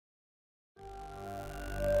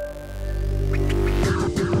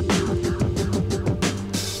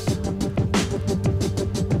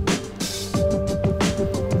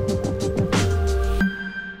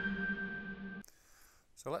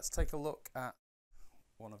let's take a look at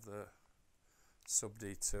one of the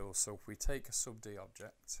SubD tools. So if we take a SubD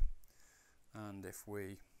object and if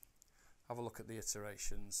we have a look at the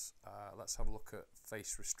iterations, let's have a look at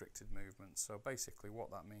face restricted movement. So basically what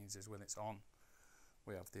that means is when it's on,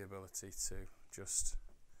 we have the ability to just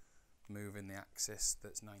move in the axis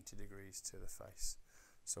that's 90 degrees to the face.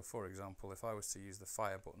 So for example, if I was to use the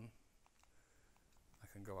fire button, I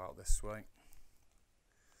can go out this way,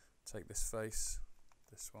 take this face,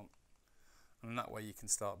 this one, and that way you can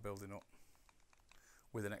start building up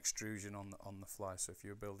with an extrusion on the fly. So if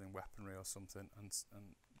you're building weaponry or something, and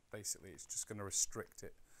basically it's just going to restrict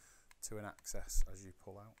it to an axis as you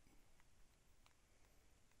pull out.